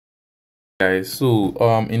Guys, so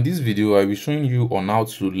in this video I'll be showing you on how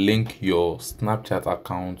to link your Snapchat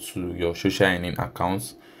account to your SocialEarning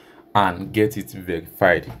account and get it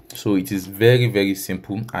verified. So it is very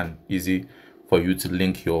simple and easy for you to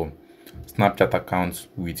link your Snapchat account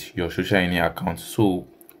with your SocialEarning account. So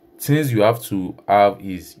things you have to have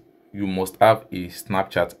is you must have a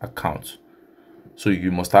Snapchat account. So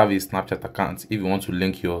you must have a Snapchat account if you want to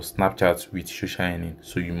link your Snapchat with SocialEarning.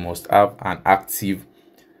 So you must have an active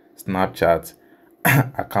Snapchat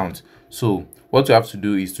account. So what you have to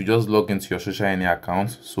do is to just log into your SocialEarning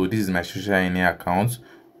account. So this is my SocialEarning account.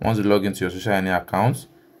 Once you log into your SocialEarning account,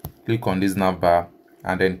 click on this navbar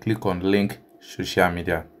and then click on link social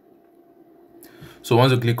media. So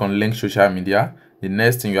once you click on link social media, the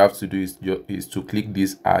next thing you have to do is to click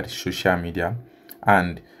this add social media,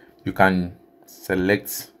 and you are going to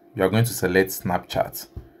select Snapchat.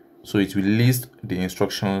 So it will list the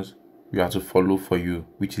instructions you have to follow for you,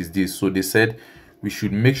 which is this. So they said we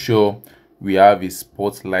should make sure we have a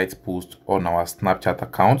spotlight post on our Snapchat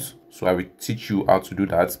account. So I will teach you how to do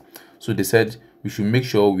that. So they said we should make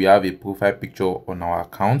sure we have a profile picture on our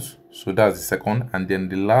account. So that's the second. And then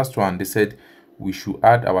the last one, they said we should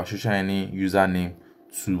add our SocialEarning username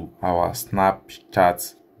to our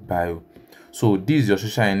Snapchat bio. So this is your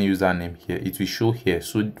SocialEarning username here. It will show here.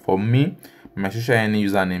 So for me, my SocialEarning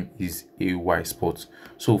username is AYSport.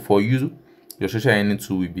 So for you, your SocialEarning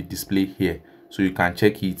tool will be displayed here, so you can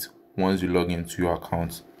check it once you log into your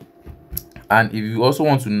account. And if you also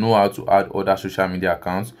want to know how to add other social media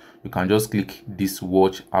accounts, you can just click this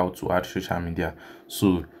watch how to add social media.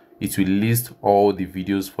 So it will list all the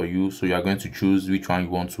videos for you, so you are going to choose which one you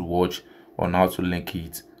want to watch on how to link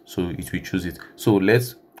it. So it will choose it. So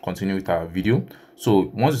let's continue with our video.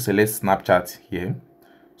 So once you select Snapchat here,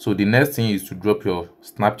 so the next thing is to drop your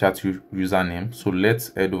Snapchat username. So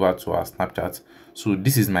let's head over to our Snapchat. So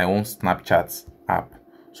this is my own Snapchat app.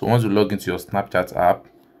 So once you log into your Snapchat app,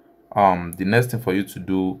 the next thing for you to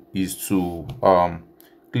do is to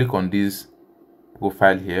click on this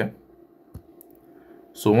profile here.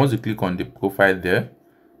 So once you click on the profile there,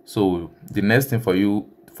 so the next thing for your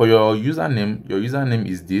username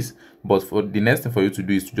is this, but for the next thing for you to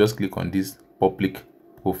do is to just click on this public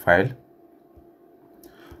profile.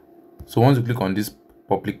 So once you click on this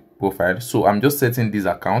public profile, so I'm just setting this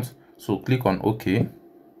account, so click on OK.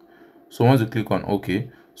 So once you click on OK,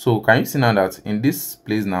 so can you see now that in this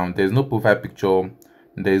place now there's no profile picture,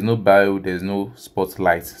 there is no bio, there's no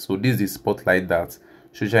spotlight. So this is the spotlight that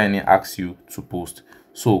SocialEarning asks you to post.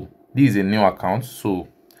 So this is a new account. So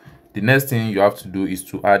the next thing you have to do is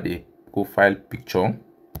to add a profile picture.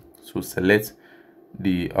 So select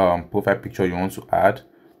the profile picture you want to add.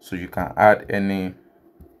 So you can add any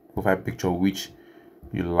profile picture which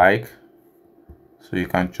you like. So you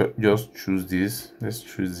can just choose this. Let's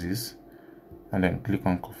choose this and then click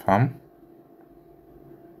on confirm.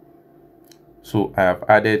 So I have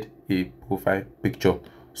added a profile picture.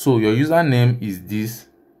 So your username is this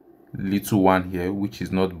little one here, which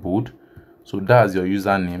is not bold. So that's your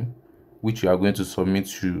username, which you are going to submit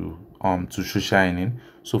to SocialEarning.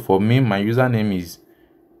 So for me, my username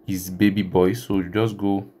is baby boy. So just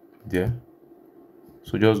go there.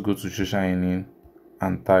 So just go to SocialEarning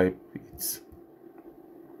and type it.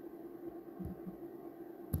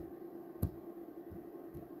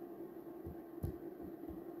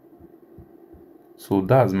 So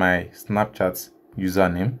that's my Snapchat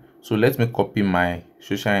username. So let me copy my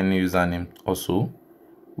SocialEarning username also,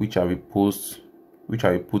 which I will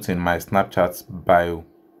put in my Snapchat bio.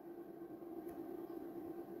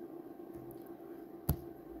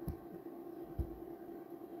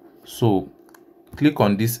 So click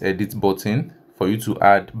on this edit button for you to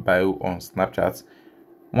add bio on Snapchat.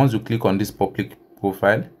 Once you click on this public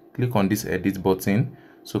profile, click on this edit button.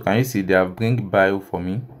 So can you see they have bring bio for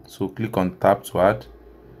me? So click on tap to add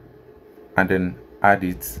and then add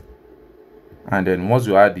it. And then once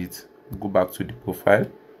you add it, go back to the profile,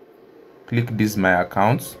 click this my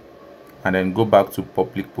account and then go back to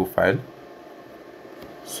public profile.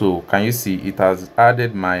 So can you see it has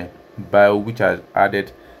added my bio, which I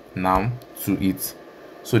added now to it.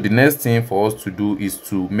 So the next thing for us to do is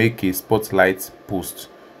to make a spotlight post.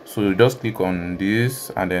 So you just click on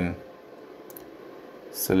this and then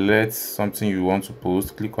select something you want to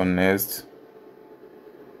post, click on next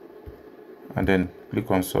and then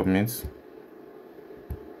click on submit.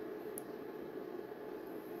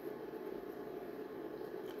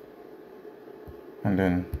 And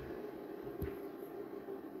then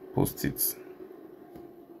post it.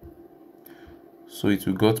 So it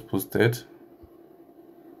will get posted.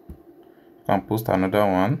 You can post another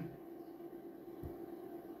one.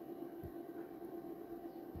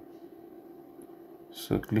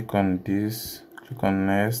 So click on this, click on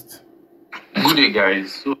next. Good day,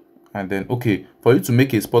 guys. And then, okay, for you to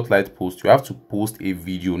make a spotlight post, you have to post a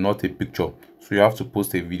video, not a picture. So you have to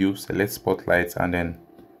post a video, select spotlight, and then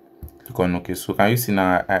click on OK. So can you see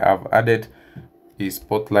now I have added a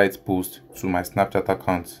spotlight post to my Snapchat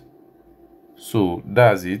account. So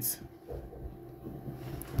that's it.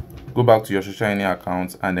 Go back to your SocialEarning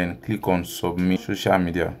account and then click on submit social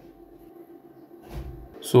media.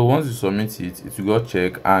 So once you submit it, it will go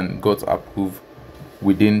check and got approved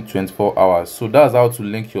within 24 hours. So that's how to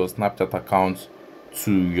link your Snapchat account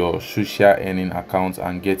to your SocialEarning account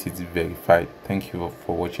and get it verified. Thank you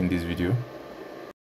for watching this video.